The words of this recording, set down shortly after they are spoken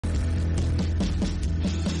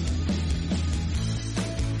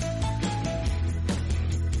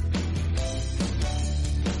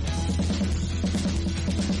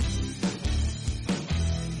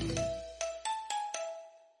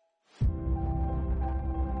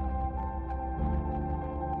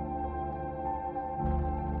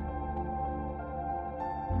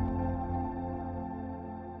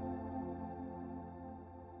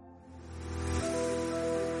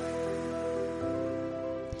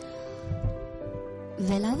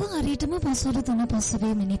වෙලාව හරියටම පසුර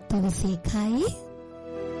 3:05 මිනිත්තු 21යි.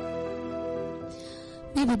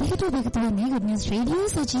 මේ විදිහට ඔබ එකතු වෙන්නේ Good News Radio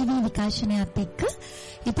සජීවී විකාශනයත් එක්ක.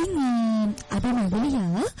 ඉතින් අද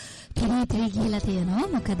නගලියා පිළිතුරු කියලා තියෙනවා.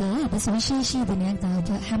 මොකද අද සුවිශේෂී දිනයක්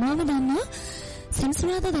තමයි. හැමෝම දන්නවා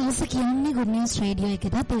සෙන්සුරාදා දවස කියන්නේ Good News Radio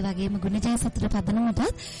එකටත් ඒ වගේම ගුණජය සතර පදනමටත්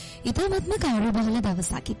ඉතාමත්ම කාර්යබහුල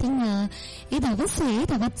දවසක්. ඉතින් ඒ දවසේ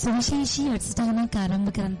තවත් සුවිශේෂී වැඩසටහනක්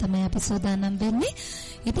ආරම්භ කරන් තමයි අපි සූදානම් වෙන්නේ.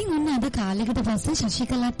 ඉතින් ඔන්න අද කාලයකට පස්සේ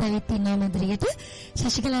ශශිකලාත් ඇවිත් ඉන්නවා මැදිරියට.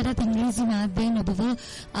 ශශිකලාට ඉංග්‍රීසි මාධ්‍යයෙන් ඔබව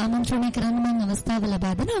ආමන්ත්‍රණය කරන්න මම අවස්ථාව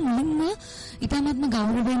ලබා දෙනවා. මුලින්ම ඉතාමත්ම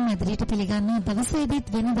ගෞරවයෙන් මැදිරියට පිළිගන්නවා. දවසේදීත්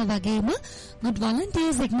වෙනද වගේම Good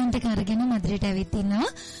Voluntary segment එක අරගෙන මැදිරියට ඇවිත්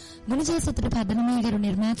ඉන්නවා. ගුණජය සතර පදනමේ ගරු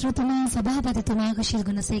නිර්මාතෘතුමා සභාපතිතුමා කුශල්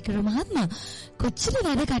ගුණසේකර මහත්මයා කොච්චර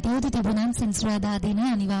වැඩ කටයුතු තිබුණත් සෙන්සුරාදා දිනේ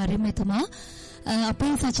අනිවාර්යයෙන්ම එතුමා අපේ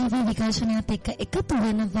සජීවී විකාශනයත් එක්ක එකතු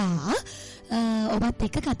වෙනවා ඔබත්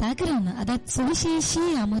එක්ක කතා කරන්න. අදත්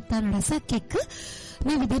සුවිශේෂී අමුත්තර රසක් එක්ක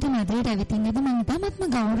මේ විදිහට මැදිරියට ඇවිත් ඉන්නේදී මම ඉතාමත්ම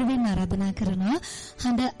ගෞරවයෙන් ආරාධනා කරනවා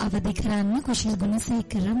හඬ අවදි කරන්න කුශල්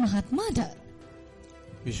ගුණසේකර මහත්මයාට.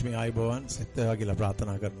 විශ්මී ආයුබෝවන් සත්‍යවා කියලා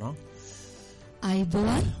ප්‍රාර්ථනා කරනවා.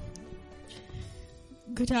 ආයුබෝවන්.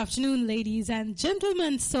 Good afternoon, ladies and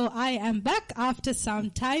gentlemen. So I am back after some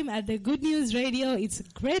time at the Good News Radio. It's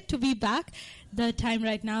great to be back. The time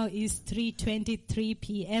right now is 3:23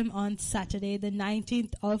 p.m. on Saturday, the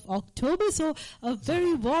 19th of October. So a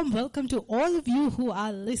very warm welcome to all of you who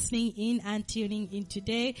are listening in and tuning in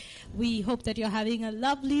today. We hope that you're having a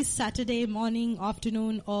lovely Saturday morning,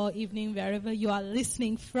 afternoon or evening, wherever you are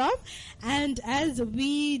listening from. And as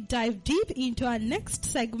we dive deep into our next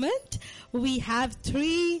segment, we have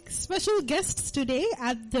three special guests today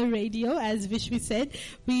at the radio. As Vishwi said,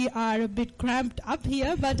 we are a bit cramped up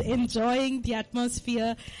here, but enjoying the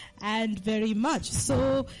atmosphere and very much.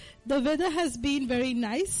 So the weather has been very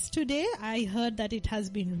nice today. I heard that it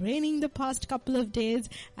has been raining the past couple of days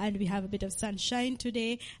and we have a bit of sunshine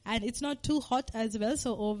today and it's not too hot as well.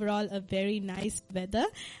 So overall a very nice weather.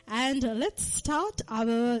 And let's start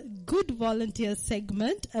our Good Volunteer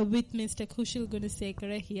segment with Mr. Kushal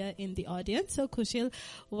Gunasekara here in the audience. So Kushal,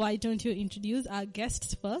 why don't you introduce our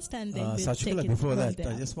guests first and then we'll take it before that,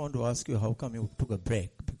 there. I just want to ask you how come you took a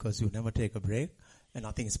break? Because you never take a break. And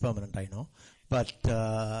nothing is permanent, I know. But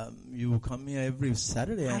you come here every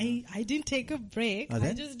Saturday. I didn't take a break. Oh,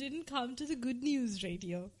 I just didn't come to the Good News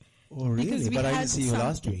Radio. Oh, really? But I didn't see you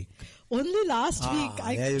last week. Only last week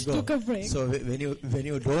I took a break. So when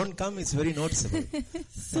you don't come, it's very noticeable.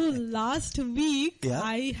 So last week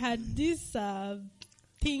I had this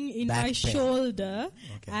thing in Back my pain. shoulder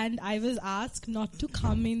Okay. and I was asked not to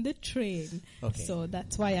come in the train. Okay. So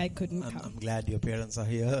that's why I couldn't come. I'm glad your parents are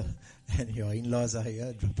here and your in-laws are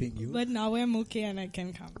here dropping you. But now I'm okay and I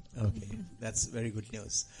can come. Okay, that's very good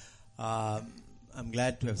news. I'm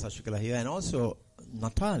glad to have Sashikala here and also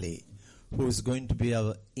Natali, who is going to be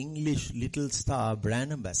our English Little Star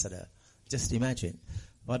brand ambassador. Just imagine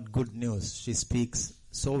what good news. She speaks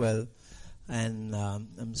so well and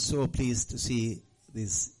I'm so pleased to see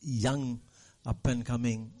these young up and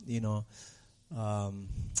coming,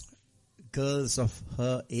 girls of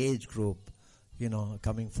her age group,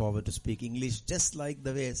 coming forward to speak English just like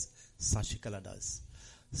the way Sashikala does.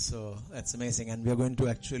 So that's amazing. And we are going to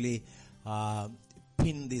actually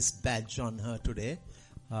pin this badge on her today,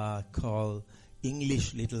 called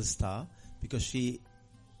English Little Star, because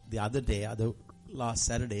last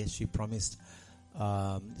Saturday, she promised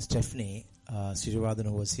Stephanie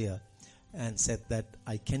Siriwadana was here and said that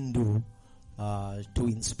I can do to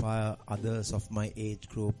inspire others of my age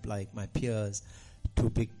group, like my peers, to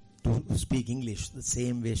speak English the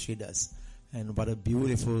same way she does. And what a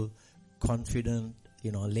beautiful, confident,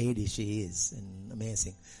 lady she is, and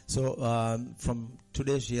amazing. So from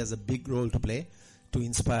today, she has a big role to play to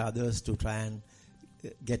inspire others to try and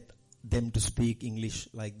get them to speak English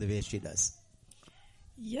like the way she does.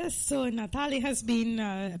 Yes, so Natali has been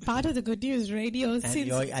part of the Good News Radio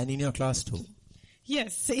since... And in your class too.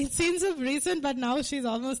 Yes, it seems of recent, but now she's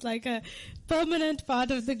almost like a permanent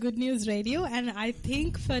part of the Good News Radio. And I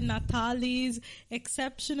think for Natali's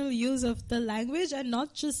exceptional use of the language, and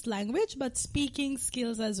not just language, but speaking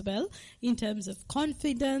skills as well, in terms of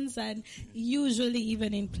confidence, and usually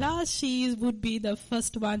even in class, she would be the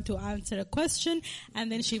first one to answer a question,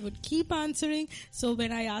 and then she would keep answering. So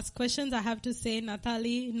when I ask questions, I have to say,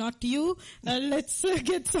 Natali, not you, let's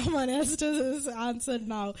get someone else to answer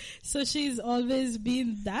now. So she's always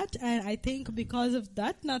been that, and I think because of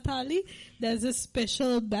that, Natali, there's a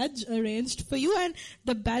special badge arranged for you, and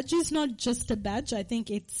the badge is not just a badge. I think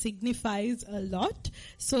it signifies a lot.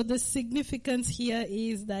 So the significance here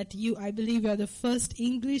is that I believe you're the first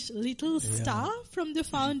English little star from the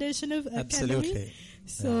foundation of Academy. Absolutely.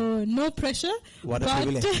 So no pressure, What a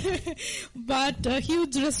privilege. but a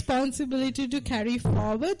huge responsibility to carry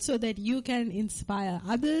forward so that you can inspire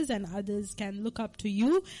others and others can look up to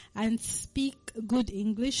you and speak good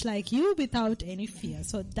English like you without any fear.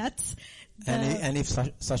 So that's and if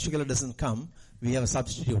Sashikala doesn't come, we have a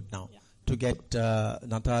substitute now to get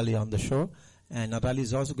Natali on the show. And Natali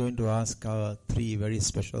is also going to ask our 3 very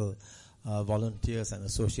special volunteers and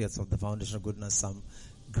associates of the Foundation of Goodness some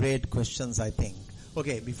great questions, I think.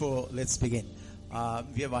 Okay, let's begin.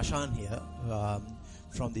 We have Ashan here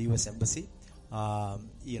from the U.S. Embassy.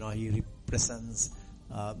 He represents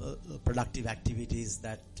productive activities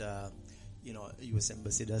that U.S.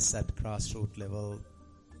 Embassy does at grassroots level,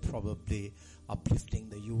 probably uplifting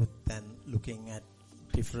the youth and looking at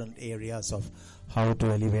different areas of how to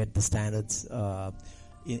elevate the standards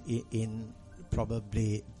in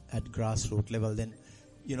probably at grassroots level. Then,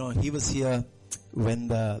 he was here when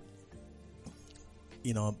the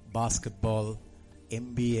basketball,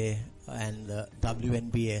 NBA and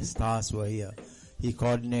WNBA stars were here. He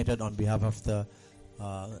coordinated on behalf of the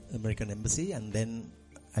American Embassy, and then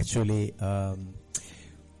actually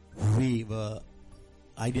we were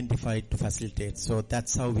identified to facilitate. So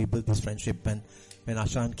that's how we built this friendship. And when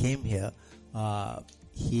Ashan came here,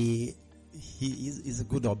 he is a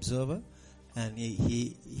good observer, and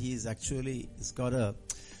he's got a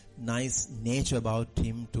nice nature about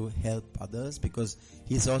him to help others, because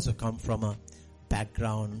he's also come from a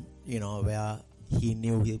background, where he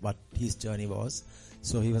knew what his journey was.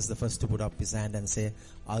 So he was the first to put up his hand and say,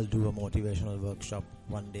 I'll do a motivational workshop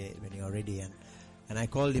one day when you're ready. And I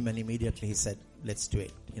called him, and immediately he said, let's do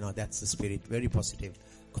it. That's the spirit. Very positive,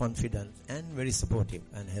 confident, and very supportive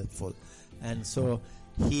and helpful. And so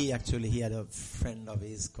he had a friend of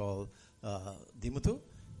his called Dimuthu,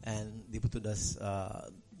 and Dimuthu does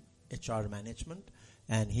HR management,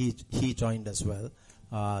 and he joined as well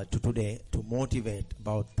today to motivate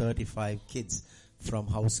about 35 kids from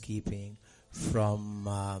housekeeping, from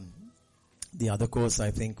the other course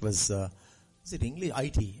I think was it English?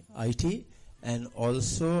 IT, and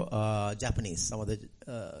also Japanese. Some of the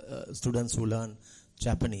students who learn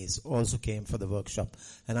Japanese also came for the workshop,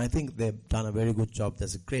 and I think they've done a very good job.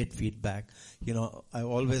 There's a great feedback. I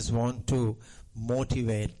always want to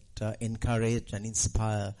motivate, encourage and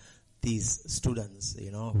inspire these students,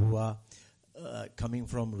 who are coming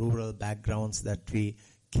from rural backgrounds, that we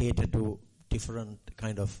cater to different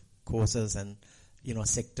kind of courses and,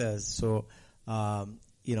 sectors. So,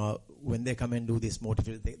 when they come and do this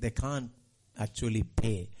motivation, they can't actually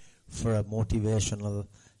pay for a motivational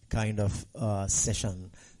kind of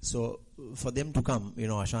session. So, for them to come,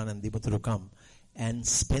 Ashan and Dimuthu to come and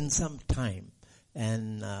spend some time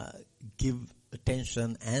and give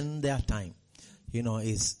attention and their time,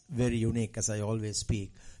 is very unique. As I always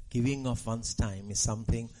speak, giving of one's time is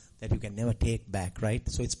something that you can never take back, right?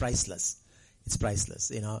 So it's priceless. It's priceless.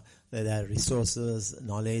 There are resources,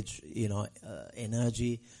 knowledge,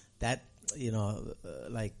 energy that,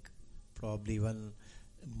 like probably even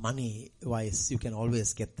money wise, you can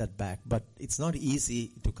always get that back. But it's not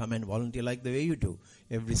easy to come and volunteer like the way you do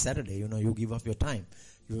every Saturday. You give up your time.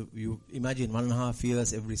 You imagine 1.5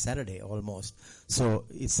 years every Saturday almost. So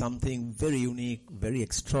it's something very unique, very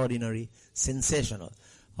extraordinary, sensational.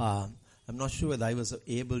 I'm not sure whether I was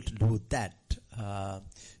able to do that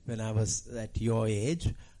when I was at your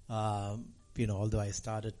age. Although I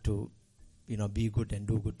started to, be good and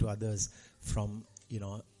do good to others from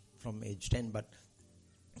age 10. But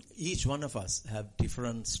each one of us have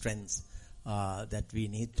different strengths that we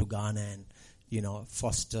need to garner and,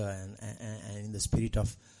 foster and in the spirit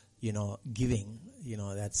of, giving,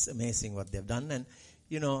 that's amazing what they've done. And,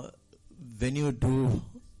 when you do,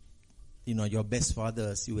 your best for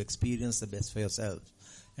others, you experience the best for yourself.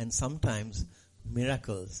 And sometimes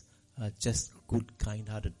miracles are just good,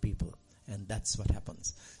 kind-hearted people. And that's what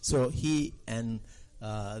happens. So he and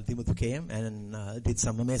Dimuthu came and did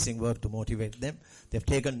some amazing work to motivate them. They've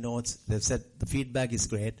taken notes. They've said the feedback is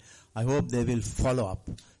great. I hope they will follow up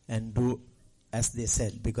and do as they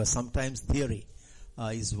said, because sometimes theory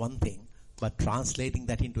is one thing, but translating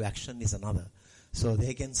that into action is another. So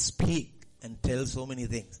they can speak and tell so many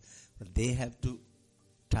things, but they have to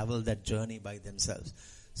travel that journey by themselves.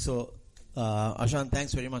 So, Ashan,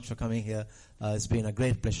 thanks very much for coming here. It's been a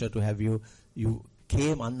great pleasure to have you. You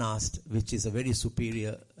came unasked, which is a very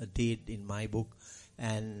superior deed in my book.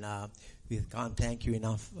 And, we can't thank you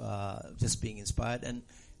enough. Just being inspired and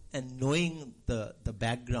knowing the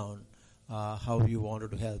background, how you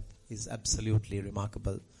wanted to help is absolutely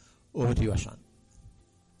remarkable. Over to you, Ashan.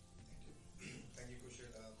 Thank you, Kushal.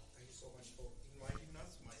 Thank you so much for inviting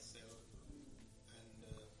us, myself,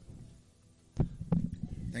 and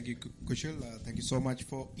thank you, Kushal. Thank you so much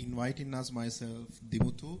for inviting us, myself,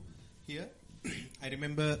 Dimuthu, here. I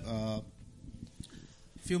remember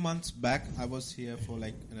few months back I was here for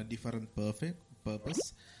like a different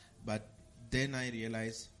purpose, but then I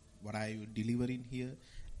realized what I would deliver in here,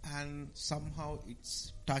 and somehow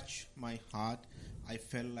it's touched my heart. I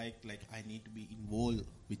felt like I need to be involved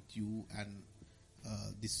with you and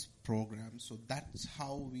this program. So that's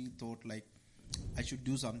how we thought like I should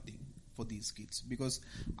do something for these kids, because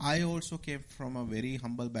I also came from a very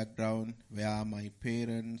humble background where my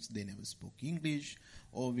parents, they never spoke English,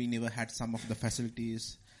 or we never had some of the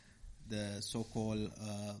facilities, the so-called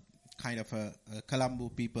kind of a Colombo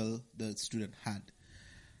people the student had.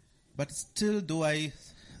 But still, though I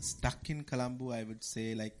stuck in Colombo, I would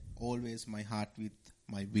say like always my heart with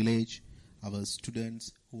my village, our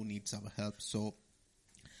students who needs our help. So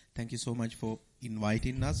thank you so much for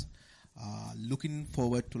inviting us. Looking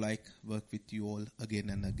forward to like work with you all again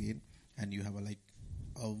and again. And you have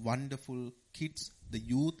a wonderful kids, the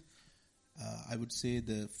youth, I would say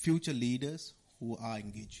the future leaders who are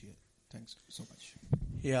engaged here. Thanks so much.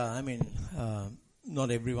 Yeah, I mean,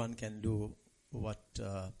 not everyone can do what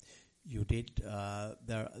you did.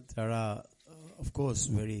 There are, of course,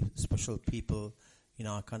 very special people in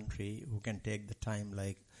our country who can take the time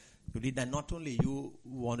like you did. And not only you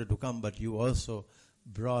wanted to come, but you also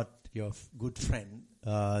brought your good friend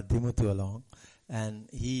Dimuthu along, and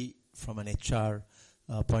he, from an HR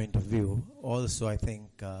point of view, also I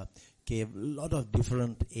think gave a lot of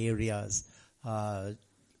different areas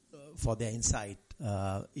for their insight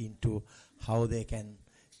into how they can,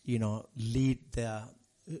 lead their,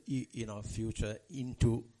 future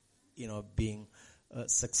into, being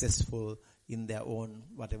successful in their own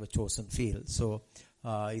whatever chosen field. So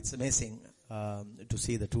it's amazing to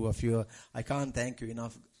see the two of you. I can't thank you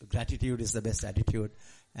enough. Gratitude is the best attitude.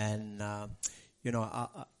 And,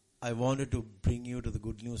 I wanted to bring you to the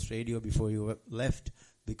Good News Radio before you left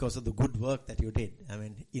because of the good work that you did. I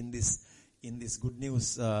mean, in this Good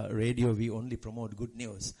News Radio, we only promote good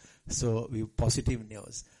news. So positive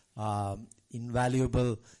news.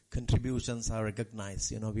 Invaluable contributions are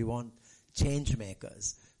recognized. We want change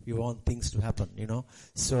makers. We want things to happen,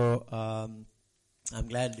 So I'm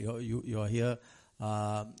glad you're here.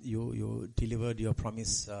 You delivered your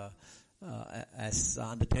promise as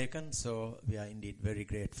undertaken. So we are indeed very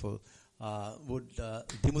grateful. Would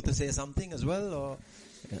Dimuthu say something as well? Or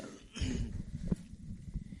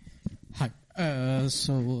Hi.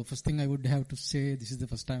 So first thing I would have to say, this is the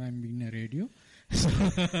first time I'm in a radio.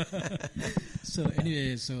 So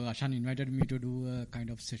anyway, so Ashan invited me to do a kind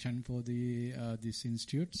of session for the this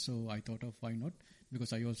institute. So I thought of why not,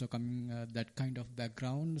 because I also come that kind of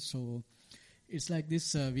background. So it's like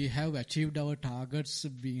this, we have achieved our targets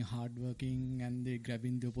being hardworking and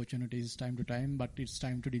grabbing the opportunities time to time, but it's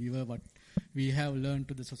time to deliver what we have learned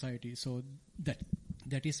to the society. So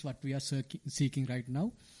that is what we are seeking right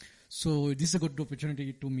now. So this is a good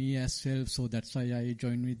opportunity to me as well. So that's why I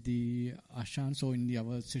joined with the Ashan. So in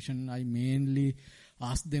our session, I mainly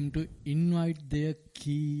asked them to invite their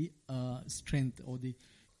key strength or the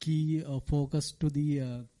key focus to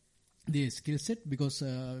the skill set, because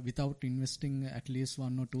without investing at least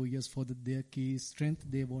 1 or 2 years for their key strength,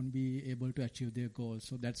 they won't be able to achieve their goals.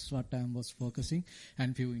 So that's what I was focusing,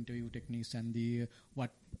 and few interview techniques and the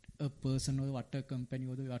what a person or what a company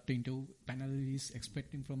or what interview panel is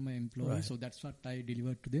expecting from an employee. Right. So that's what I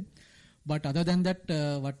delivered to them. But other than that,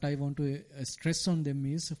 what I want to stress on them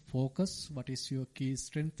is focus. What is your key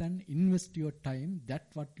strength, and invest your time. That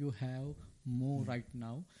what you have more right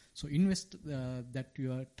now. So invest that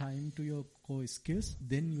your time to your core skills.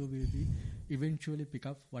 Then you will be eventually pick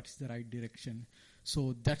up what is the right direction.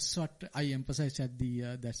 So that's what I emphasize at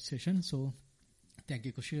the that session. So thank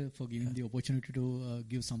you, Kushal, for giving the opportunity to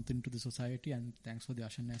give something to the society, and thanks for the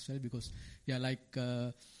Ashan as well, because we are like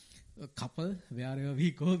a couple. Wherever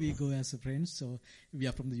we go as friends. So we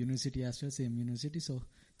are from the university as well, same university. So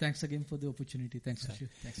thanks again for the opportunity. Thanks, Kushal.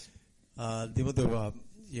 Thanks. Dimuthu,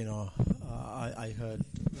 I heard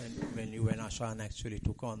when you and Ashan actually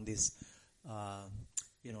took on this,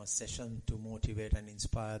 session to motivate and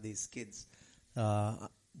inspire these kids.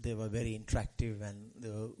 They were very interactive and they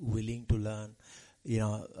were willing to learn.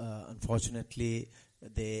 Unfortunately,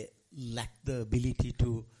 they lack the ability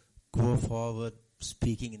to go forward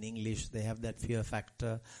speaking in English. They have that fear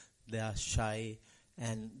factor. They are shy,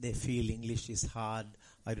 and they feel English is hard,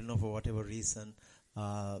 I don't know, for whatever reason,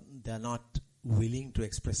 they're not willing to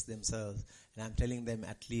express themselves. And I'm telling them,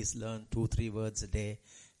 at least learn 2-3 words a day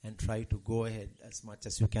and try to go ahead as much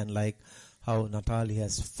as you can, like how Natalie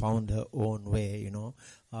has found her own way,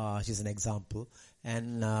 she's an example.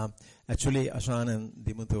 And actually, Ashan and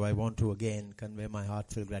Dimuthu, I want to again convey my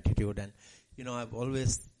heartfelt gratitude. And I've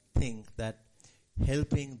always think that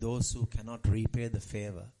helping those who cannot repay the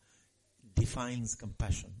favor defines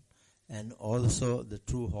compassion, and also the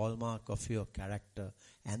true hallmark of your character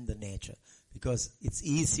and the nature. Because it's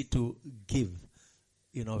easy to give,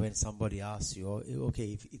 when somebody asks you.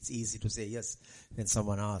 Okay, if it's easy to say yes when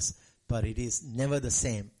someone asks, but it is never the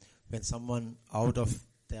same when someone out of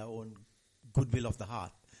their own goodwill of the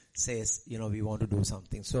heart says, we want to do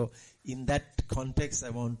something. So in that context, I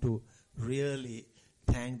want to really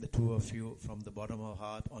thank the two of you from the bottom of my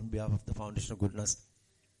heart on behalf of the Foundation of Goodness.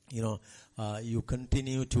 You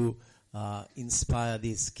continue to inspire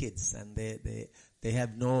these kids, and they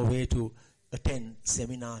have no way to attend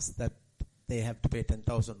seminars that they have to pay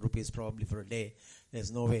 10,000 rupees probably for a day.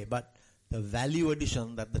 There's no way. But the value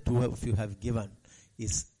addition that the two of you have given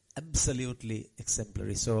is absolutely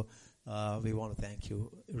exemplary. So we want to thank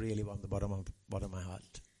you really from the bottom of my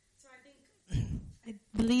heart. So I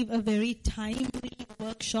believe a very timely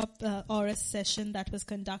workshop or a session that was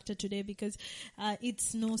conducted today, because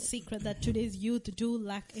it's no secret that today's youth do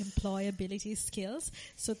lack employability skills.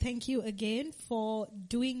 So thank you again for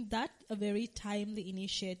doing that, a very timely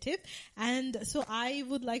initiative. And so I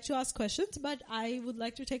would like to ask questions, but I would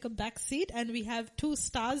like to take a back seat, and we have 2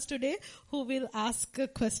 stars today who will ask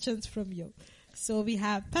questions from you. So we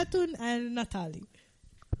have Patun and Natali.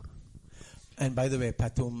 And by the way,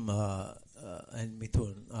 Patum and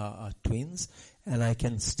Mithun are twins, and I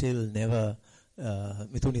can still never,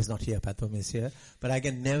 Mithun is not here, Patum is here, but I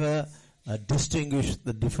can never distinguish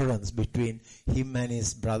the difference between him and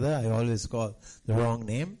his brother. I always call the wrong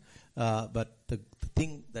name, but the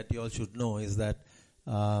thing that you all should know is that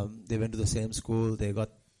they went to the same school, they got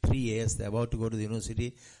 3 years, they're about to go to the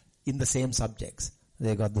university in the same subjects.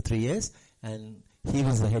 They got the 3 years, and he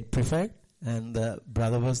was the head prefect, and the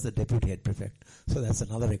brother was the deputy head prefect. So that's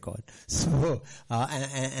another record. So,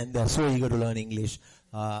 and they're so eager to learn English,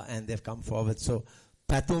 and they've come forward. So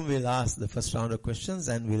Patum will ask the first round of questions,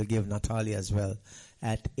 and we'll give Natalia as well.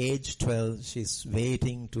 At age 12, she's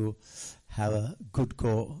waiting to have a good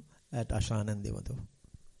go at Ashan and Dimuthu.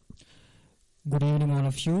 Good evening, all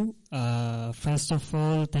of you. First of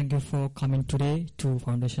all, thank you for coming today to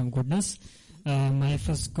Foundation of Goodness. My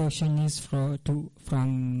first question is from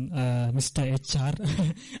Mr. HR.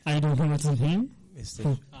 I don't know what's his name.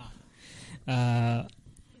 Mr.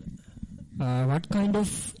 What kind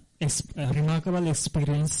of remarkable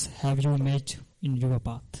experience have you made in your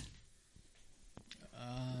path?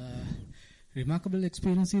 Remarkable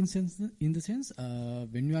experience in the sense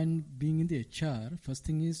when you are being in the HR, first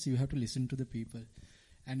thing is you have to listen to the people,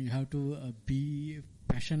 and you have to be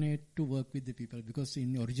passionate to work with the people, because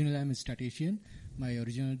in original I'm a statistician. My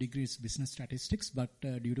original degree is business statistics, but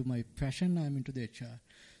due to my passion I'm into the HR.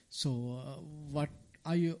 So what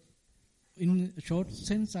are you, in short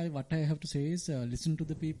sense, what I have to say is listen to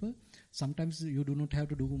the people. Sometimes you do not have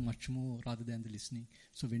to do much more rather than the listening.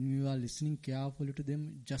 So when you are listening carefully to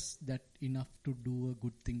them, just that enough to do a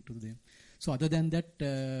good thing to them. So other than that,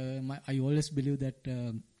 I always believe that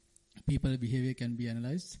people behavior can be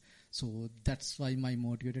analyzed. So that's why my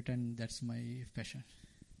motivated, and that's my passion.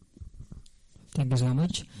 Thank you so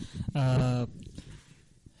much.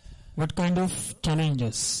 What kind of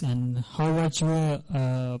challenges and how was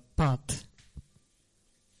your path?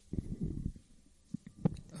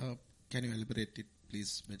 Can you elaborate it,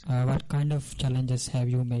 please? What kind of challenges have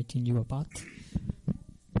you made in your path?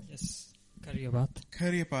 Yes, career path.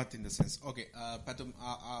 Career path in the sense. Okay, Patum,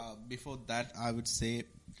 before that, I would say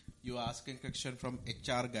you are asking question from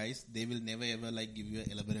HR guys. They will never ever give you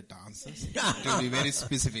elaborate answers. It will be very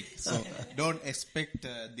specific. So don't expect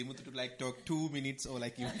Dimuthu to talk 2 minutes or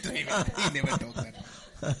even 3 minutes. He never talk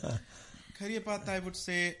that. Career path, I would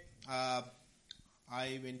say,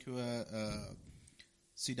 I went to a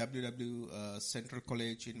CWW Central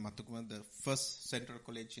College in Matukuma, the first Central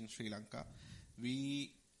College in Sri Lanka.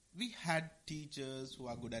 We had teachers who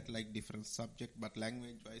are good at different subjects, but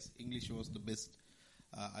language-wise, English was the best.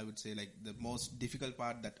 I would say the most difficult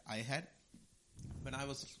part that I had. When I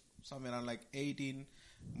was somewhere around 18,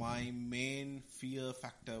 my main fear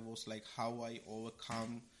factor was how I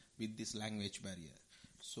overcome with this language barrier.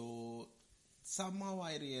 So somehow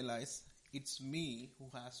I realized it's me who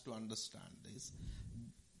has to understand this.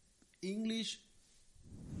 English,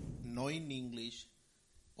 knowing English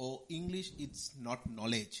or English, it's not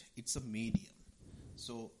knowledge, it's a medium.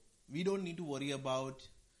 So we don't need to worry about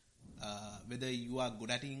whether you are good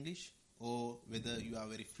at English or whether you are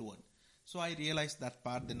very fluent. So I realized that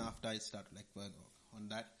part. Then after I started working on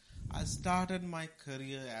that, I started my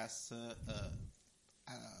career as a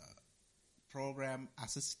program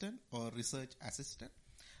assistant or research assistant.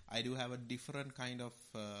 I do have a different kind of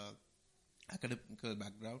academic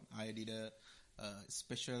background. I did a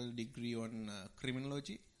special degree on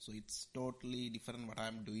criminology, so it's totally different what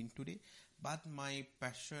I'm doing today. But my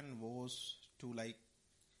passion was to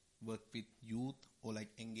work with youth or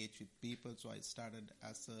engage with people. So I started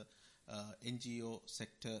as a NGO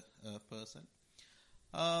sector person.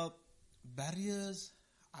 Barriers,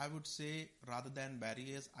 I would say, rather than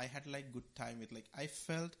barriers, I had good time with I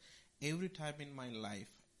felt every time in my life,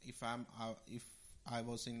 if I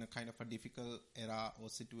was in a kind of a difficult era or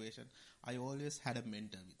situation, I always had a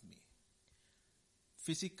mentor with me.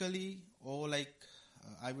 Physically, or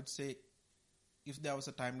I would say, if there was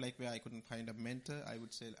a time where I couldn't find a mentor,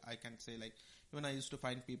 I can say even I used to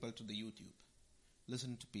find people to the YouTube,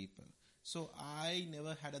 listen to people. So I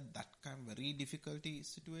never had that kind of very difficulty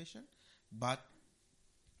situation, but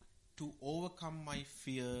to overcome my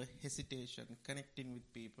fear, hesitation, connecting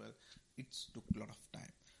with people, it took a lot of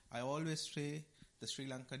time. I always say the Sri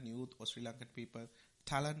Lankan youth or Sri Lankan people,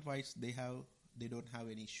 talent-wise, they don't have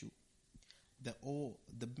any issue. The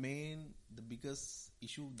biggest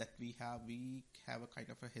issue that we have a kind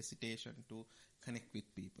of a hesitation to connect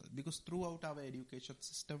with people. Because throughout our education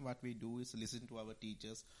system, what we do is listen to our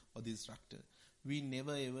teachers or the instructor. We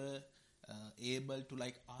never ever able to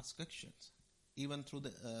ask questions. Even through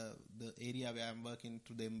the area where I'm working,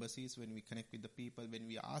 through the embassies, when we connect with the people, when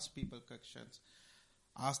we ask people questions,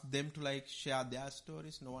 ask them to share their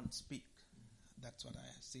stories, no one speak. That's what I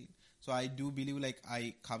have seen. So I do believe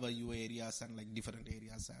I cover your areas and different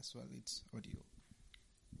areas as well. It's what you.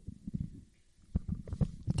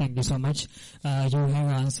 Thank you so much. You have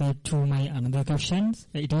answered to my another question.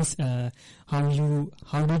 It is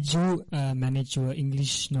how did you manage your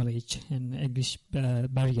English knowledge and English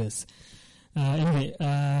barriers? Anyway,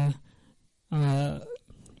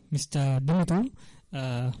 Mr. Dimitru,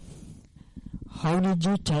 how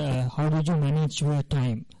did you manage your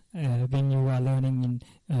time when you are learning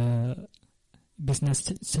in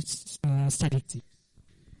business strategy?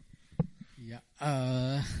 Yeah,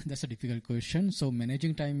 that's a difficult question. So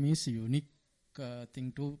managing time is a unique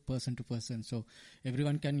thing to person. So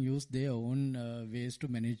everyone can use their own ways to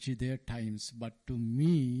manage their times. But to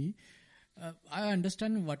me, I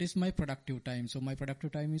understand what is my productive time. So my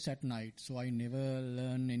productive time is at night. So I never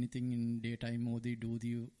learn anything in daytime or do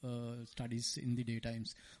the studies in the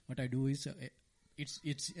daytimes. What I do is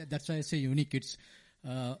it's that's why I say unique. It's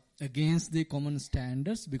against the common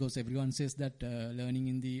standards, because everyone says that learning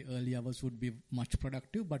in the early hours would be much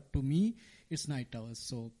productive, but to me it's night hours.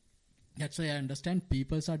 So that's why I understand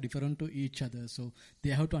peoples are different to each other, so they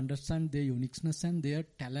have to understand their uniqueness and their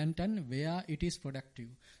talent and where it is productive.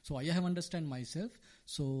 So I have understand myself.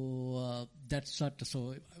 So that's what.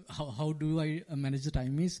 So how do I manage the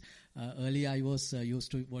time is earlier I was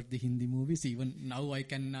used to watch the Hindi movies. Even now I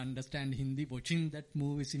can understand Hindi watching that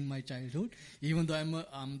movies in my childhood. Even though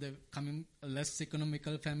I'm the coming less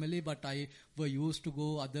economical family, but I were used to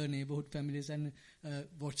go other neighborhood families and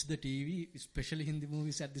watch the TV, especially Hindi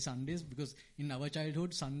movies at the Sundays, because in our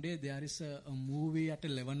childhood Sunday there is a movie at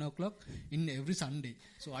 11 o'clock in every Sunday.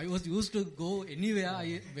 So I was used to go anywhere,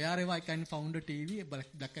 wherever I can found a TV,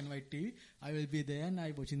 black and white TV, I will be there and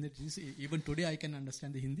I watching the TV. Even today I can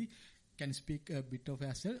understand the Hindi, can speak a bit of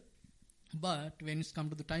as well. But when it's come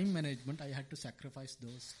to the time management, I had to sacrifice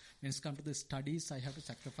those. When it's come to the studies, I have to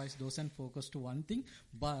sacrifice those and focus to one thing.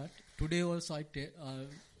 But today also I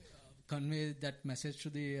convey that message to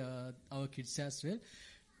the our kids as well.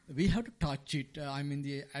 We have to touch it.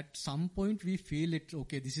 At some point we feel it.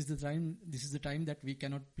 Okay, this is the time. This is the time that we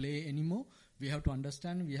cannot play anymore. We have to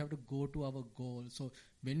understand. We have to go to our goal. So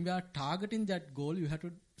when we are targeting that goal, you have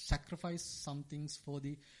to sacrifice some things for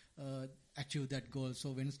the achieve that goal.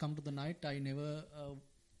 So when it's come to the night, I never.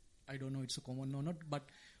 I don't know it's a common or not, but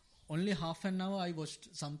only half an hour I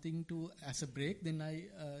watched something to as a break. Then I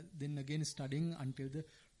then again studying until the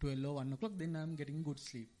 12 or 1 o'clock. Then I'm getting good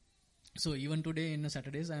sleep. So even today in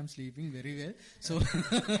Saturdays I am sleeping very well. So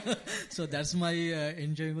so that's my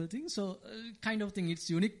enjoyable thing. So kind of thing. It's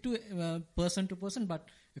unique to person, but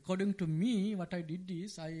according to me, what I did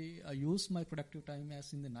is I use my productive time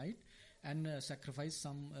as in the night and sacrifice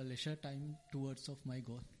some leisure time towards of my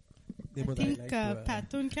goal. I think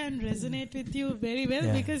Pathun can resonate with you very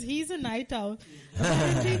well because he's a night owl.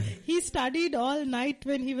 Apparently, he studied all night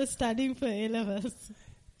when he was studying for A-levels.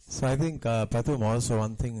 So I think, Pratham, also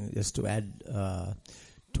one thing just to add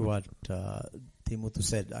to what Timothy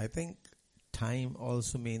said, I think time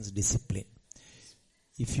also means discipline.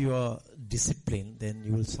 If you are disciplined, then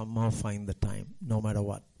you will somehow find the time, no matter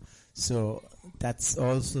what. So that's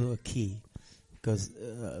also a key, because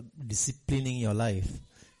disciplining your life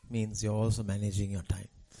means you're also managing your time.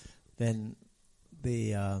 Then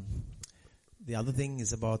the other thing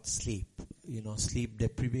is about sleep. Sleep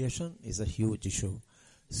deprivation is a huge issue.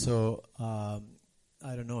 So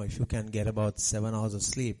I don't know, if you can get about 7 hours of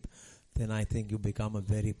sleep, then I think you become a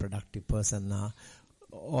very productive person.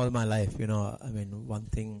 All my life, one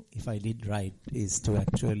thing, if I did right, is to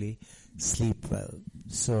actually sleep well.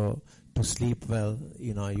 So to sleep well,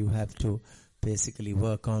 you have to basically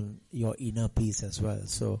work on your inner peace as well.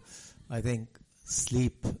 So I think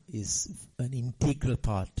sleep is an integral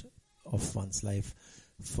part of one's life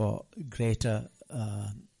for greater,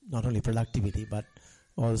 not only productivity, but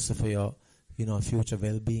also for your, future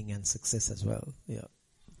well-being and success as well. Yeah.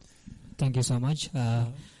 Thank you so much.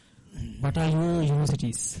 What are your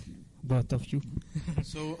universities, both of you?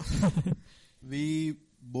 So, we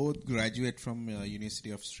both graduate from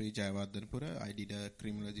University of Sri Jayawardhanapura. I did a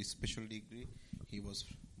criminology special degree. He was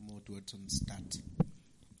more towards on stats.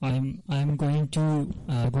 I'm going to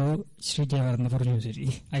go Sri Jayawardhanapura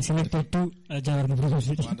University. I selected to Jayawardhanapura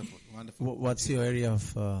University. Wonderful. What's your area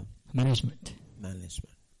of management?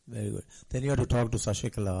 Management. Very good. Then you have to talk to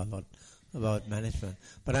Sashikala a lot about management.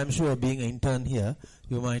 But I'm sure being an intern here,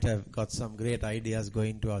 you might have got some great ideas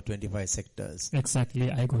going to our 25 sectors.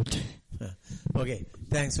 Exactly, I got. Okay,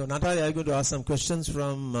 thanks. So Natalia, I'm going to ask some questions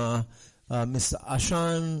from Mr.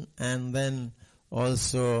 Ashan and then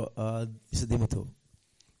also Mr. Dimuthu.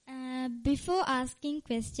 Before asking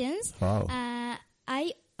questions, Wow.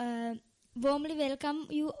 I warmly welcome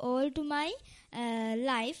you all to my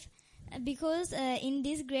life. Because in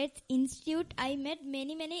this great institute, I met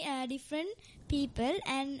many different people,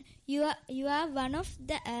 and you are one of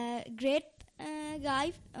the great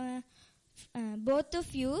guys. Both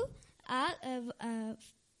of you are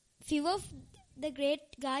few of the great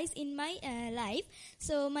guys in my life.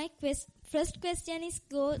 So my first question is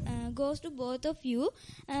goes to both of you.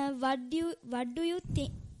 What do you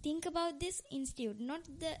think about this institute? Not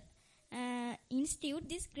the institute,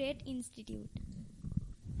 this great institute.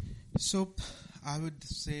 So, I would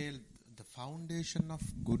say the foundation of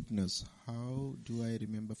goodness. How do I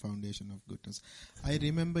remember foundation of goodness? I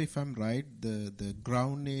remember, if I'm right, the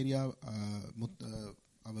ground area,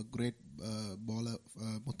 our great baller,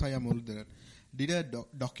 Muthaya Mulder, did a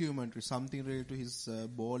documentary, something related to his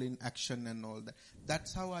ball in action and all that.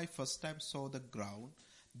 That's how I first time saw the ground.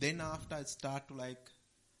 Then after I start to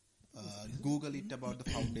Google it about the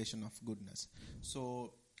foundation of goodness.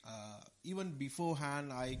 So, even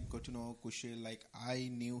beforehand, I got to know Kushal, I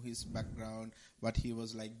knew his background, what he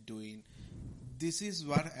was doing. This is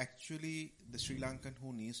what actually the Sri Lankan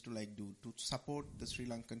who needs to do, to support the Sri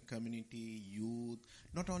Lankan community, youth,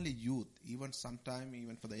 not only youth, even sometime,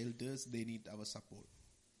 even for the elders, they need our support.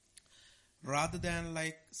 Rather than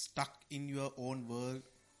stuck in your own world,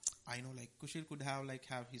 I know Kushal could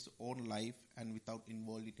have his own life and without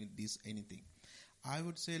involving in this anything. I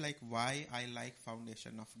would say why I like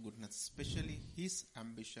Foundation of Goodness, especially his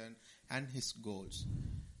ambition and his goals.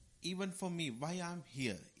 Even for me, why I'm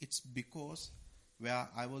here, it's because where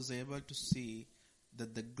I was able to see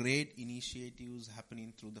that the great initiatives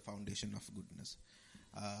happening through the Foundation of Goodness.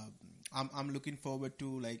 I'm looking forward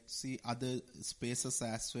to see other spaces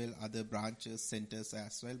as well, other branches, centers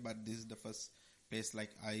as well, but this is the first place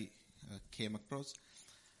I came across.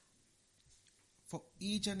 For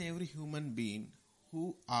each and every human being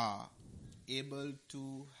who are able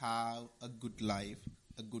to have a good life,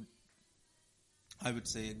 a good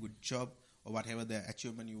job, or whatever the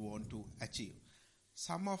achievement you want to achieve.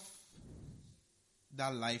 Some of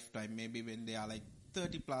their lifetime, maybe when they are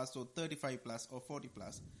 30 plus or 35 plus or 40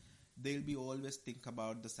 plus, they'll be always think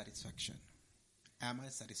about the satisfaction. Am I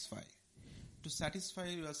satisfied? To satisfy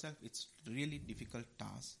yourself, it's really difficult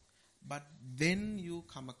task. But when you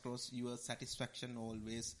come across, your satisfaction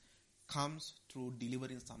always comes through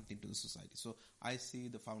delivering something to the society. So I see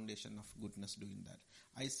the Foundation of Goodness doing that.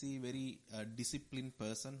 I see very disciplined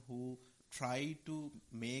person who try to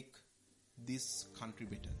make this country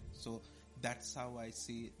better. So that's how I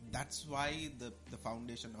see. That's why the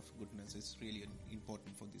Foundation of Goodness is really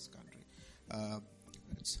important for this country.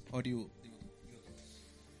 How do you?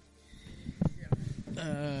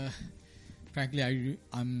 Frankly,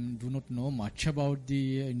 I do not know much about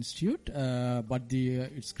the institute, but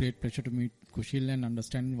it's great pleasure to meet Kushil and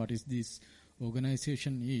understand what is this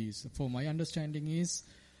organization is. For my understanding is,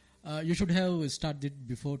 you should have started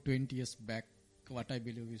before 20 years back. What I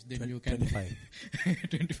believe is then you can 25.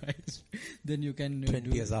 25. Then you can 20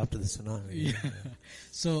 years after the tsunami. Yeah.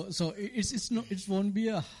 So it's not, it won't be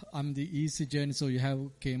a the easy journey. So you have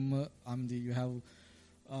you have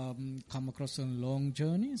come across a long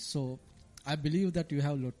journey. So I believe that you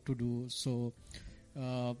have a lot to do. So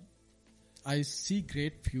I see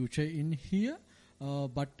great future in here,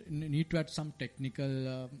 but need to add some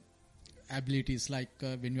technical abilities, like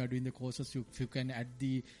when you are doing the courses, if you can add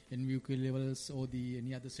the NVQ levels or the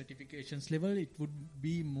any other certifications level, it would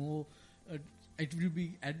be more it will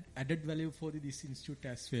be added value for this institute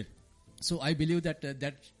as well. So I believe that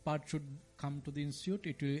that part should come to the institute.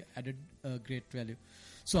 It will add great value.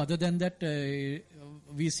 So other than that,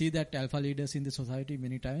 we see that alpha leaders in the society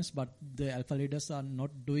many times, but the alpha leaders are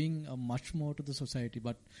not doing much more to the society.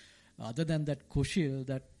 But other than that, Kushil,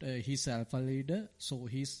 that he's alpha leader, so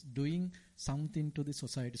he's doing something to the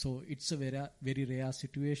society. So it's a very rare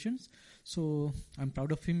situations. So I'm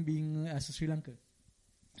proud of him being as a Sri Lanka.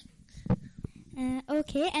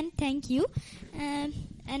 Okay, and thank you.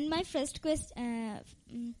 And my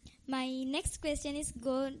my next question is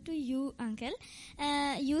going to you, Uncle.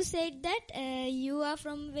 You said that you are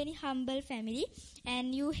from very humble family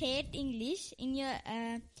and you hate English in your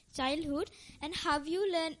childhood. And how you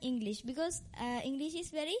learn English? Because English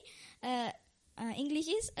is English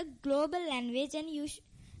is a global language, and you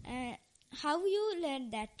how you learn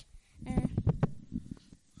that?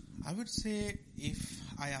 I would say, if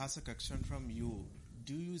I ask a question from you,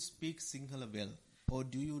 do you speak Sinhala well, or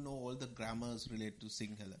do you know all the grammars related to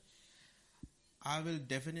Sinhala? I will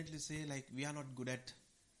definitely say, like, we are not good at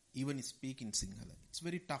even speaking Sinhala. It's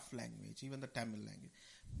very tough language, even the Tamil language.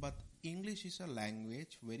 But English is a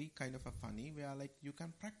language, very kind of a funny, where like you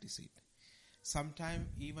can practice it. Sometimes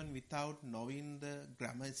even without knowing the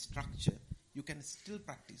grammar structure, you can still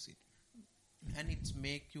practice it. And it's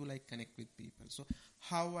make you like connect with people. So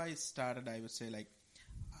how I started, I would say, like,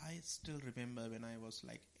 I still remember when I was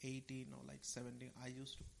like 18 or like 17, I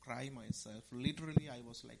used to cry myself. Literally, I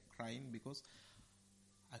was like crying because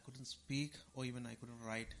I couldn't speak or even I couldn't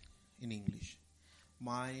write in English.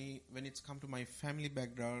 When it's come to my family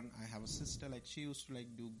background, I have a sister, like she used to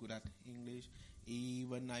like do good at English.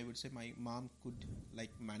 Even I would say my mom could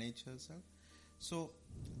like manage herself. So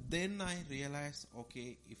then I realized,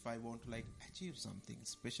 okay, if I want to like achieve something,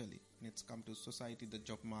 especially when it's come to society, the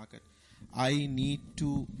job market, I need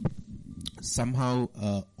to somehow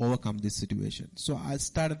overcome this situation. So I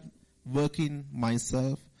started working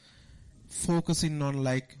myself, focusing on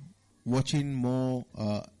like watching more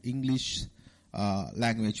English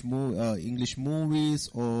language, more English movies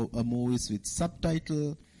or movies with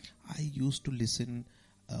subtitle. I used to listen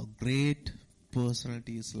great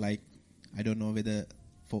personalities, like, I don't know whether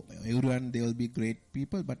for everyone they will be great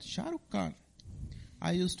people, but Shah Rukh Khan.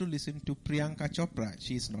 I used to listen to Priyanka Chopra.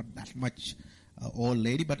 She's not that much old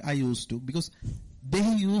lady, but I used to, because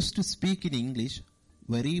they used to speak in English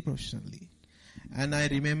very professionally. And I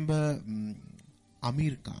remember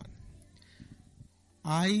Amir Khan.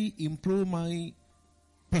 I improve my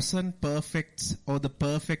present perfects or the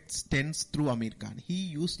perfect tense through Amir Khan. He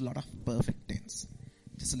used a lot of perfect tense.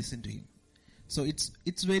 Just listen to him. So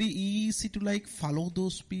it's very easy to like follow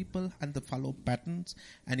those people and the follow patterns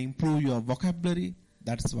and improve your vocabulary.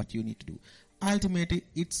 That's what you need to do. Ultimately,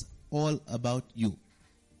 it's all about you.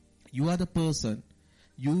 You are the person.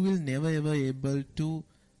 You will never ever able to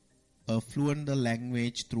fluent the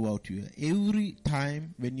language throughout you. Every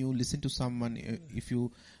time when you listen to someone, if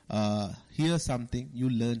you hear something, you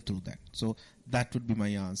learn through that. So that would be my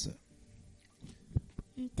answer.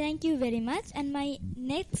 Thank you very much. And my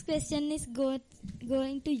next question is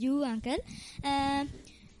going to you, Uncle.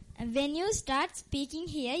 When you start speaking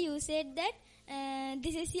here, you said that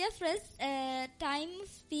this is your first time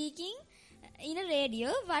speaking in a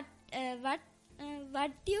radio. What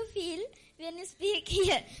do you feel when you speak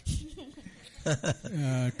here?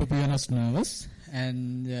 To be honest, nervous.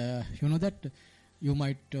 And you know that you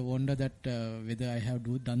might wonder that whether I have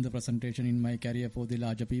done the presentation in my career for the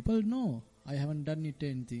larger people. No, I haven't done it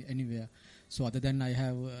anywhere. So other than I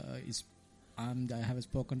have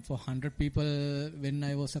spoken for 100 people when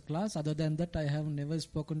I was a class. Other than that, I have never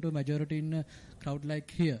spoken to a majority in a crowd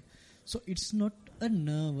like here. So it's not a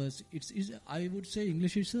nervous. It's I would say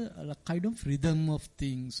English is a kind of rhythm of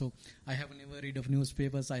things. So I have never read of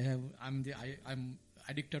newspapers. I'm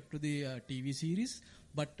addicted to the TV series,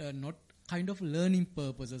 but not kind of learning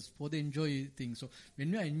purposes for the enjoy thing. So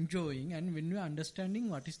when you are enjoying and when you are understanding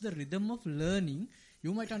what is the rhythm of learning,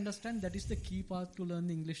 you might understand that is the key part to learn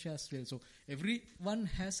the English as well. So everyone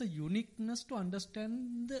has a uniqueness to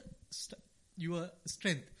understand your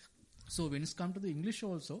strength. So when it's come to the English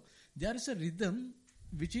also, there is a rhythm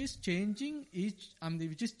which is changing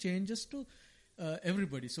which is changes to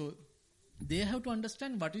everybody. So they have to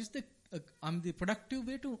understand what is the productive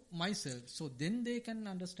way to myself. So then they can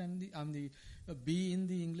understand be in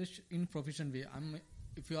the English in proficient way.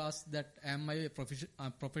 If you ask that, am I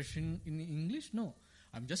a profession in English? No.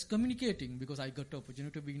 I'm just communicating because I got the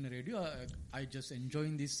opportunity to be in a radio. I just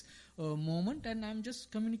enjoying this moment, and I'm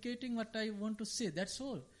just communicating what I want to say. That's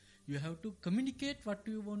all. You have to communicate what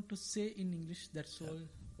you want to say in English. That's all.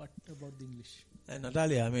 What about the English? And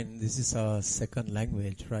Natalia, I mean, this is our second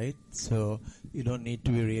language, right? So you don't need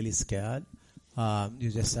to be really scared.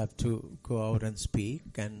 You just have to go out and speak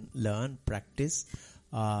and learn, practice.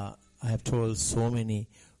 I have told so many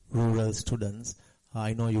rural students,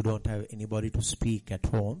 I know you don't have anybody to speak at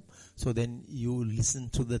home, so then you listen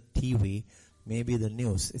to the TV, maybe the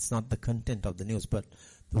news. It's not the content of the news, but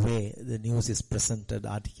the way the news is presented,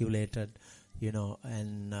 articulated,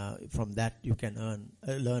 and from that you can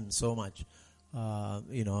learn so much,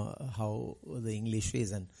 how the English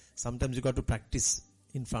is. And sometimes you got to practice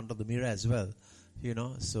in front of the mirror as well,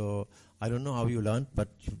 So I don't know how you learned, but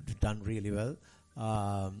you've done really well.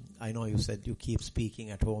 I know you said you keep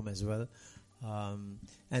speaking at home as well.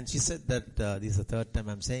 And she said that this is the third time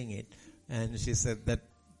I'm saying it, and she said that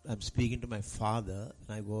I'm speaking to my father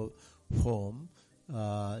and I go home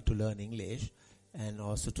to learn English, and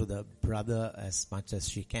also to the brother as much as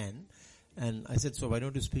she can. And I said, so why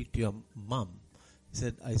don't you speak to your mom? He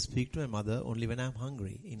said, I speak to my mother only when I'm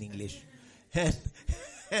hungry in English.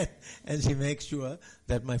 And she makes sure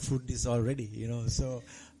that my food is all ready, So,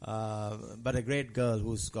 but a great girl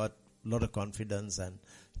who's got a lot of confidence, and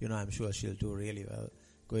I'm sure she'll do really well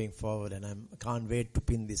going forward. And I can't wait to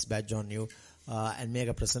pin this badge on you and make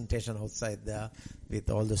a presentation outside there with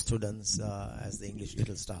all the students as the English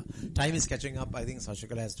Little Star. Time is catching up. I think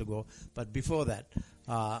Sashikala has to go. But before that,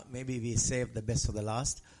 maybe we save the best for the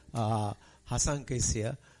last. Hasanka is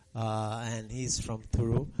here, and he's from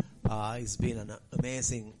Thuru. He's been an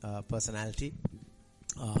amazing personality.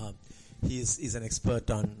 He's an expert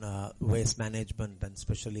on waste management and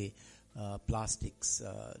especially plastics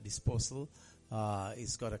disposal.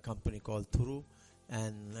 He's got a company called Thuru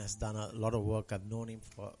and has done a lot of work. I've known him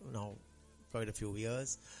for now quite a few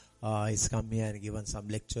years. He's come here and given some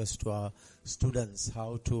lectures to our students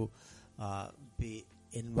how to be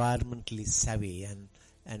environmentally savvy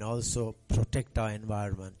and also protect our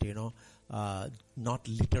environment, not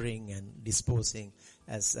littering and disposing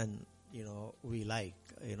as we like,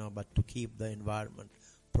 but to keep the environment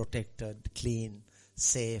protected, clean,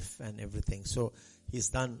 safe, and everything. So he's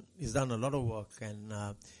done a lot of work, and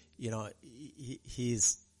I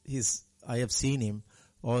have seen him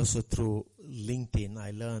also through LinkedIn.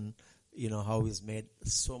 I learned how he's made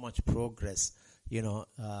so much progress,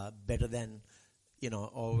 better than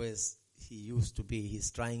always he used to be.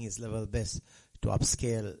 He's trying his level best to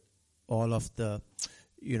upscale all of the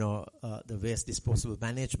the waste disposal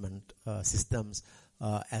management systems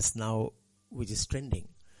as now, which is trending.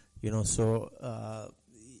 So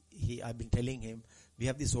I've been telling him, we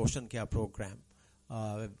have this ocean care program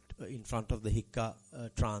in front of the Hikka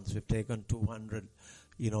trans. We've taken 200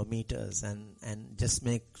 meters and just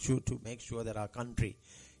make sure that our country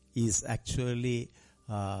is actually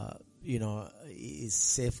is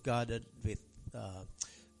safeguarded with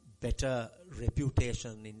better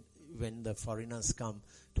reputation when the foreigners come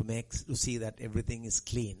to see that everything is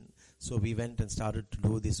clean. So we went and started to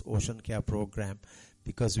do this ocean care program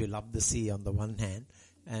because we love the sea on the one hand,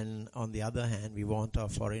 and on the other hand we want our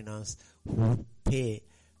foreigners who pay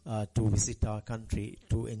to visit our country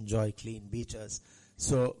to enjoy clean beaches.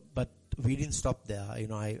 So, but we didn't stop there.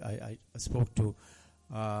 I spoke to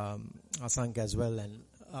Asank as well, and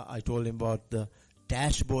I told him about the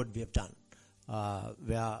dashboard we have done,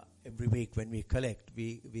 where every week when we collect,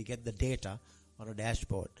 we get the data on a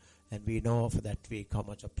dashboard, and we know for that week how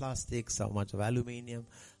much of plastics, how much of aluminium,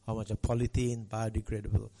 how much of polythene,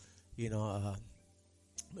 biodegradable,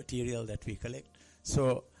 material that we collect.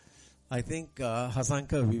 So I think,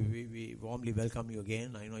 Hasanka, we warmly welcome you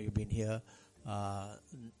again. I know you've been here.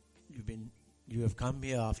 You have come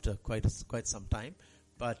here after quite some time,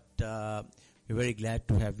 but we're very glad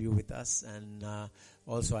to have you with us. And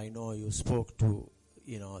also, I know you spoke to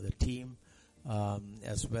the team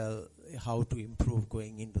as well, how to improve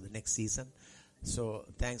going into the next season. So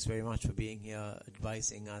thanks very much for being here,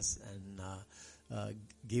 advising us, and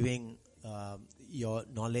giving your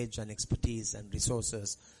knowledge and expertise and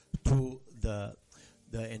resources to the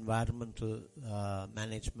environmental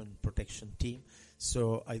management protection team.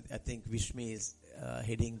 So I think Vishmi is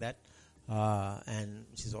heading that, and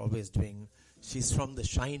she's from the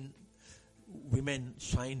Shine Women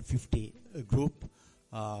Shine 50 group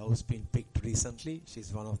who's been picked recently.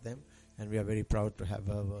 She's one of them, and we are very proud to have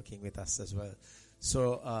her working with us as well.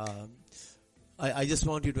 So I just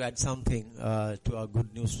want you to add something to our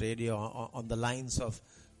Good News Radio on the lines of,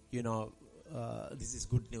 this is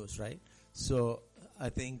good news, right? So I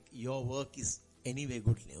think your work is anyway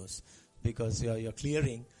good news, because you're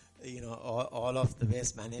clearing, all of the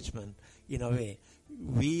waste management in a way.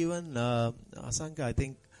 We even, Asanka, I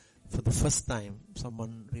think for the first time,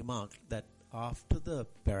 someone remarked that after the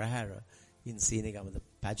Perahara in Senegama, the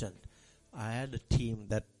pageant, I had a team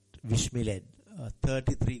that Vishmi led,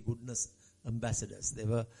 33 goodness ambassadors. They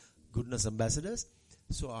were goodness ambassadors.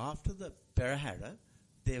 So after the Perahara,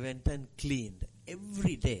 they went and cleaned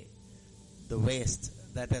every day the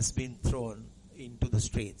waste that has been thrown into the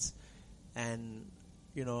streets. And,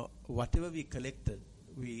 whatever we collected,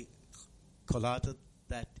 we collated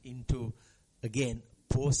that into, again,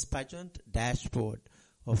 post-pageant dashboard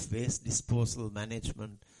of waste disposal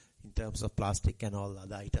management in terms of plastic and all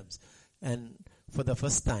other items. And for the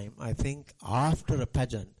first time, I think after a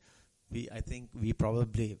pageant, we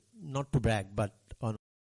probably, not to brag, but on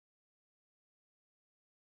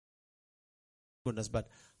goodness, but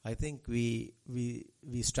I think we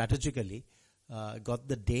strategically got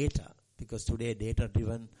the data, because today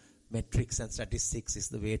data-driven metrics and statistics is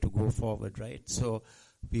the way to go forward, right? So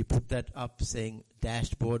we put that up saying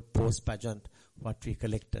dashboard post-pageant, what we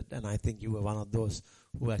collected. And I think you were one of those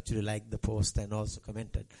who actually liked the post and also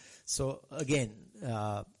commented. So again,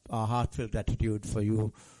 our heartfelt gratitude for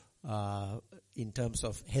you in terms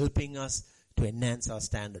of helping us to enhance our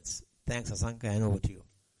standards. Thanks, Asanka, and over to you.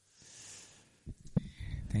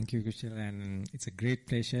 Thank you, Kushal, and it's a great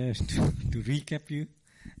pleasure to recap you.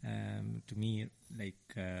 To me,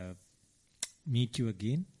 meet you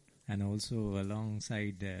again, and also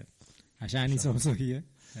alongside Ashan is also here.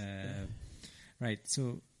 Right,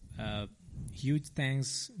 so huge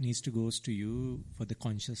thanks needs to goes to you for the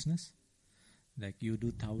consciousness. Like you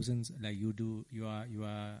do thousands, you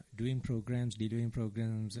are doing programs, delivering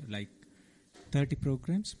programs, like 30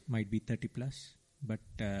 programs, might be 30 plus, but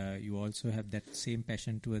you also have that same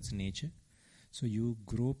passion towards nature. So you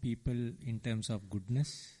grow people in terms of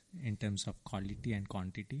goodness, in terms of quality and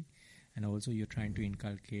quantity, and also you're trying to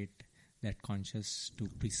inculcate that conscious to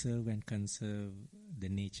preserve and conserve the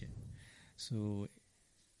nature. So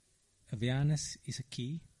awareness is a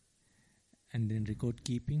key, and then record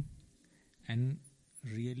keeping and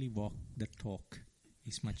really walk the talk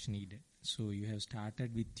is much needed. So you have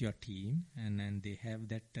started with your team, and they have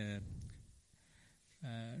that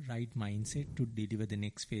right mindset to deliver the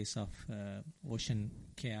next phase of ocean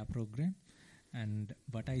care program. And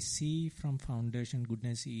what I see from Foundation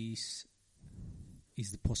Goodness is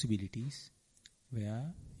the possibilities,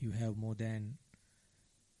 where you have more than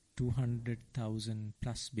 200,000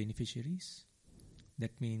 plus beneficiaries.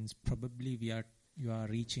 That means probably you are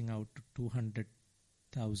reaching out to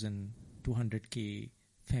 200,000, 200K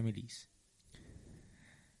families.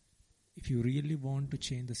 If you really want to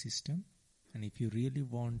change the system, and if you really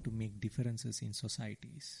want to make differences in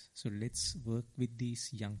societies, so let's work with these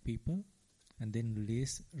young people and then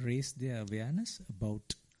raise their awareness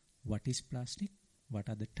about what is plastic, what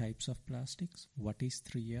are the types of plastics, what is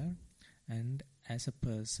 3R, and as a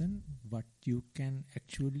person, what you can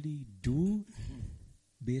actually do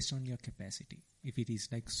based on your capacity, if it is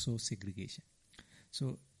like source segregation.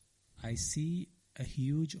 So I see a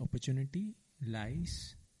huge opportunity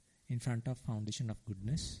lies in front of Foundation of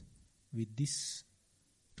Goodness with this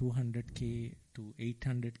 200K to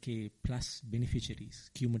 800K plus beneficiaries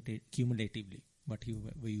cumulatively, what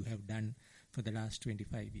you have done for the last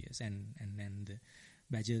 25 years, and the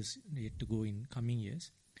badges yet to go in coming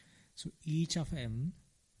years. So each of them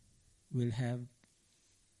will have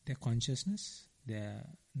their consciousness, their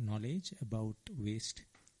knowledge about waste,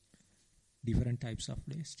 different types of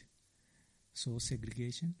waste, source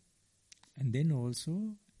segregation, and then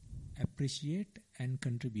also appreciate and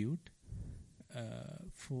contribute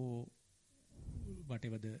for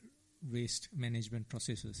whatever the waste management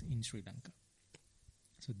processes in Sri Lanka.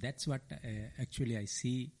 So that's what actually I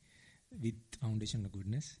see with Foundation of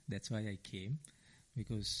Goodness. That's why I came,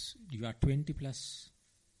 because you are 20 plus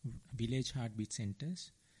village heartbeat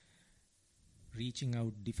centers reaching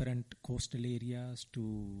out different coastal areas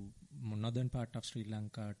to northern part of Sri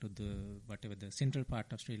Lanka to the central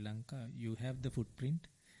part of Sri Lanka. You have the footprint,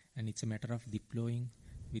 and it's a matter of deploying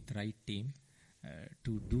with right team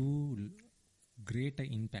to do greater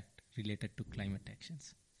impact related to climate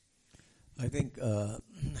actions. I think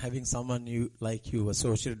having someone like you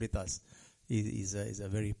associated with us is a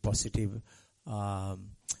very positive,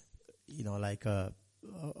 like a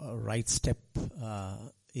a right step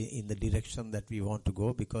in the direction that we want to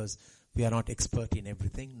go, because we are not expert in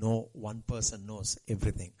everything. No one person knows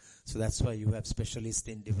everything. So that's why you have specialists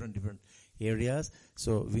in different areas.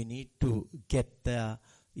 So we need to get the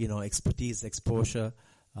expertise, exposure,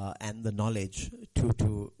 and the knowledge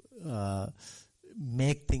to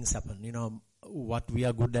make things happen. What we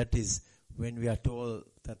are good at is when we are told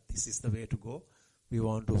that this is the way to go, we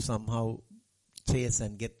want to somehow chase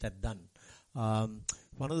and get that done.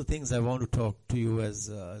 One of the things I want to talk to you as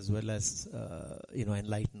well as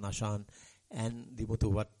enlighten Ashan and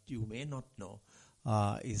Dimuthu, what you may not know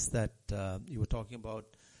is that you were talking about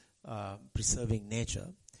preserving nature.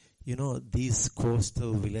 These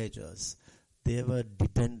coastal villagers, they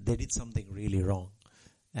did something really wrong,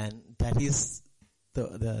 and that is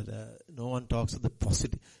the no one talks of the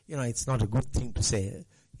positive. It's not a good thing to say.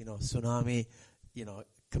 Tsunami,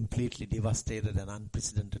 completely devastated and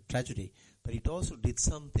unprecedented tragedy, but it also did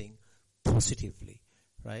something positively,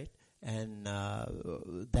 right? And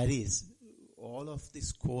that is, all of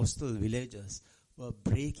these coastal villagers were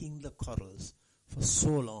breaking the corals for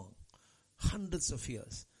so long, hundreds of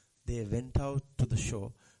years. They went out to the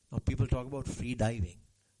shore. Now people talk about free diving,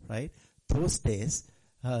 right? Those days,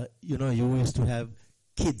 you used to have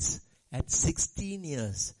kids at 16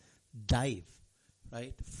 years dive,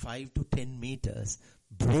 right? 5 to 10 meters,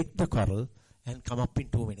 break the coral and come up in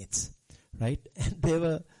 2 minutes, right? And they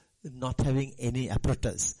were not having any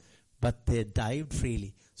apparatus, but they dived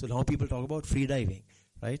freely. So now people talk about free diving,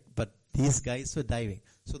 right? But these guys were diving.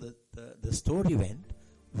 So the story went,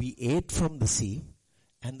 we ate from the sea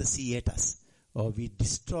and the sea ate us. Or we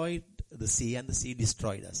destroyed the sea and the sea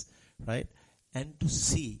destroyed us, right? And to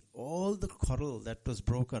see all the coral that was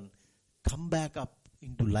broken come back up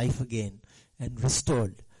into life again and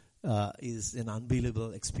restored is an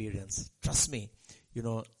unbelievable experience. Trust me,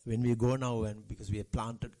 when we go now, and because we have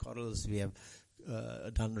planted corals, we have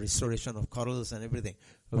done restoration of corals and everything.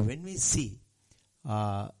 But when we see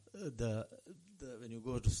when you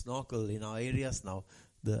go to snorkel in our areas now,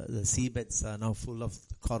 the seabeds are now full of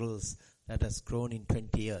corals that has grown in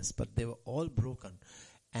 20 years, but they were all broken.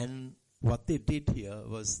 And what they did here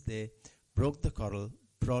was they broke the coral,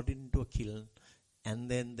 brought it into a kiln, and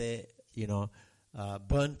then they,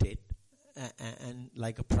 burnt it, and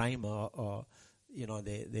like a primer, or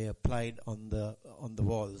they applied on the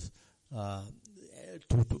walls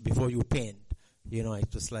to before you paint.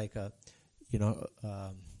 It was like a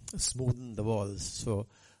smoothen the walls. So,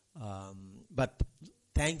 but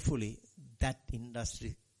thankfully that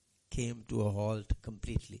industry came to a halt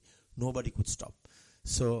completely. Nobody could stop.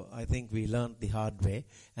 So I think we learned the hard way,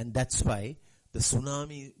 and that's why the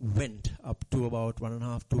tsunami went up to about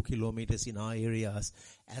 1.5-2 kilometers in our areas,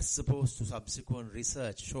 as opposed to subsequent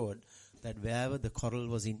research showed that wherever the coral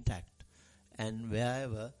was intact and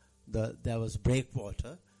wherever there was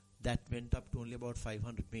breakwater, that went up to only about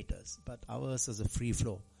 500 meters. But ours was a free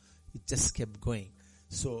flow. It just kept going.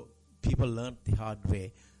 So people learned the hard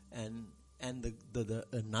way. And the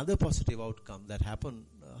another positive outcome that happened,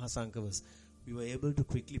 Hasanka, was we were able to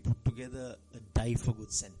quickly put together a Dive for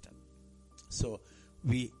Good center. So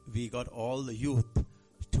we got all the youth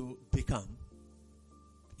to become,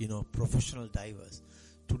 professional divers.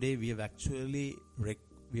 Today we have actually we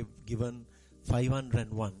have given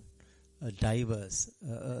 501 divers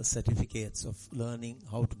certificates of learning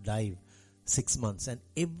how to dive 6 months, and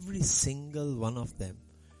every single one of them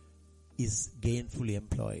is gainfully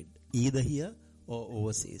employed, either here or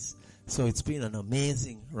overseas. So it's been an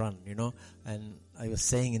amazing run, and I was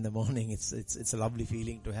saying in the morning, it's a lovely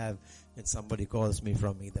feeling to have when somebody calls me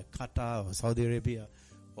from either Qatar or Saudi Arabia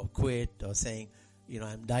or Kuwait, or saying,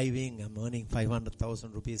 I'm diving, I'm earning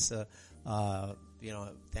 500,000 rupees,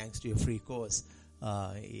 thanks to your free course.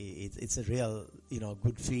 It's a real,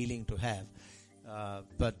 good feeling to have.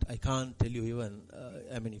 But I can't tell you even,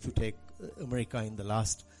 if you take America in the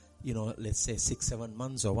last, let's say 6-7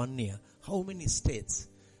 months or 1 year, how many states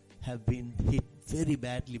have been hit very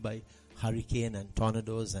badly by hurricane and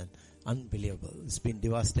tornadoes, and unbelievable. It's been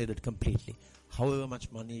devastated completely. However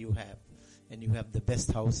much money you have, and you have the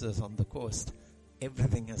best houses on the coast,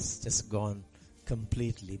 everything has just gone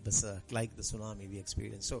completely berserk, like the tsunami we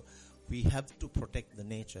experienced. So we have to protect the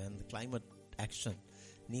nature, and the climate action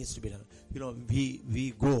needs to be done.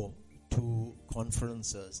 We go to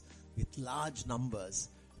conferences with large numbers,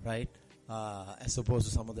 right? As opposed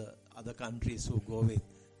to some of the other countries who go with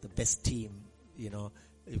the best team, you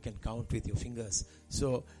can count with your fingers.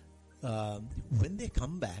 So when they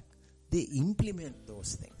come back, they implement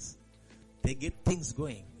those things. They get things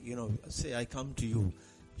going. Say I come to you,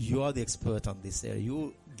 you are the expert on this area.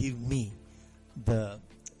 You give me the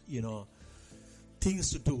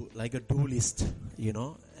things to do, like a do list,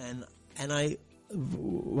 and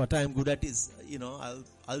what I'm good at is,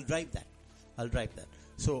 I'll drive that.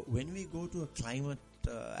 So when we go to a climate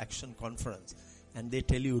action conference and they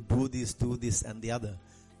tell you do this and the other,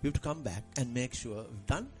 we have to come back and make sure we've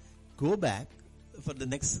done. Go back for the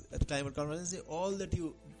next climate conference and say all that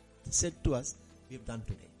you said to us, we have done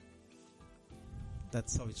today.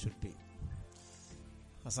 That's how it should be.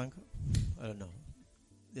 Asanka? I don't know.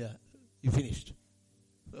 Yeah, you finished.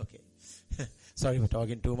 Okay. Sorry for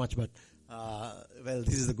talking too much, but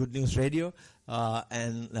this is the Good News Radio,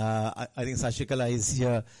 and I think Sashikala is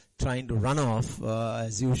here trying to run off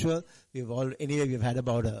as usual. We've had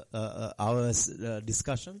about an hour's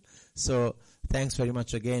discussion. So thanks very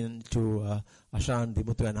much again to Ashan,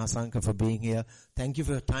 Dimuthu, and Asanka for being here. Thank you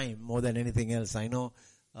for your time more than anything else. I know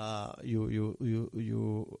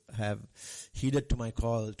you have heeded to my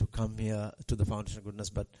call to come here to the Foundation of Goodness,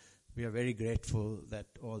 but we are very grateful that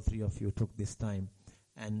all three of you took this time.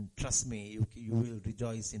 And trust me, you will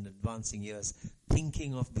rejoice in advancing years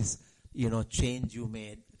thinking of this, change you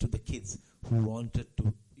made to the kids who wanted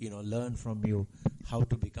to, learn from you how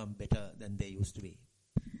to become better than they used to be.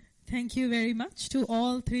 Thank you very much to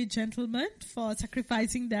all three gentlemen for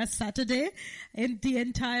sacrificing their Saturday, in the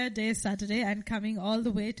entire day Saturday, and coming all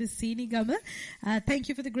the way to Sinigama. Thank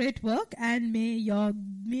you for the great work, and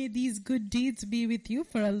may these good deeds be with you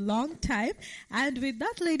for a long time. And with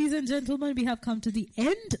that, ladies and gentlemen, we have come to the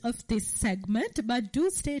end of this segment, but do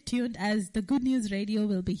stay tuned as the Good News Radio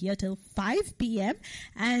will be here till 5 p.m.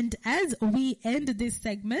 And as we end this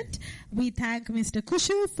segment, we thank Mr.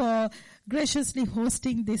 Kushal for graciously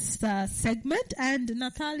hosting this segment. And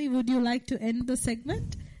Natali, would you like to end the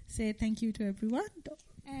segment? Say thank you to everyone.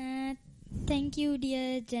 Thank you,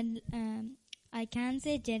 dear I can't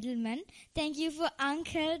say gentleman. Thank you for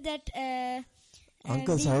Uncle that...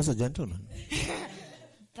 Uncles are also gentlemen.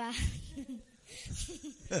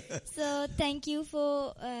 So thank you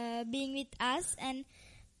for being with us, and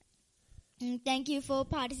thank you for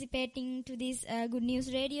participating to this Good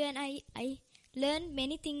News Radio, and I learned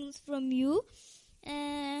many things from you.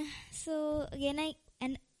 So again I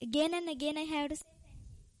have to say thank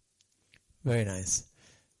you. Very nice.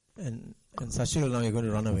 And Sashil, now you're going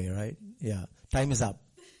to run away, right? Yeah. Time is up.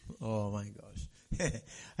 Oh my gosh.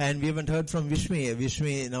 And we haven't heard from Vishmi.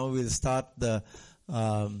 Vishmi now will start the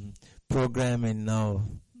program in now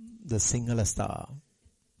the Sinhala Star.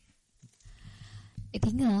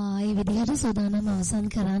 ඉතින් ඒ විදිහට සෝදානම් අවසන්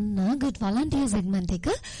කරන්න good volunteer segment එක.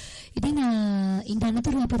 ඉතින් internet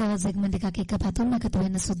අපේ තව segment එකක් එක පතුම් එකතු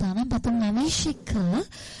වෙන්න සෝදානම් පතුම් නවේශික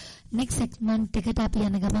next segment එකට අපි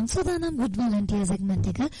යන ගමන් සෝදානම් good volunteer segment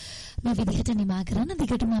එක මේ විදිහට නිමා කරන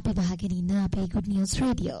දිගටම අපි වහගෙන ඉන්න අපේ Good News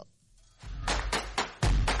Radio.